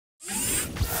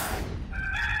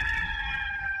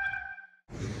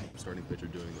starting pitcher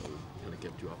doing that kind of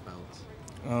kept you off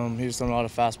balance? He was throwing a lot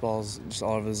of fastballs just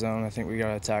all over the zone. I think we got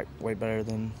to attack way better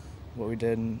than what we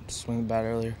did and swing the bat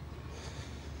earlier.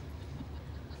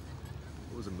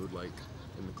 What was the mood like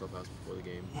in the clubhouse before the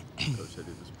game? Coach said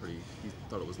it was he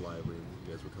thought it was lively and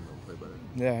you guys were coming out and play better.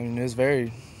 Yeah, I mean, it was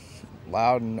very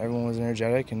loud and everyone was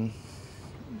energetic and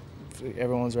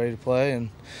everyone's ready to play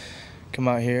and come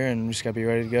out here and we just got to be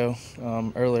ready to go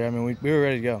earlier. I mean, we were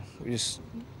ready to go. We just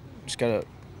got to,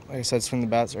 like I said, swing the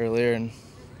bats earlier and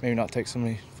maybe not take so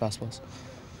many fastballs.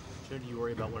 Jonah, do you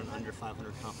worry about what an under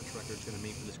 500 conference record is going to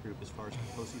mean for this group as far as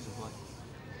postseason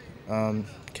play?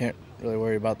 Can't really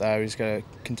worry about that. We just got to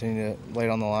continue to lay it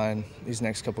on the line these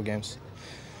next couple games.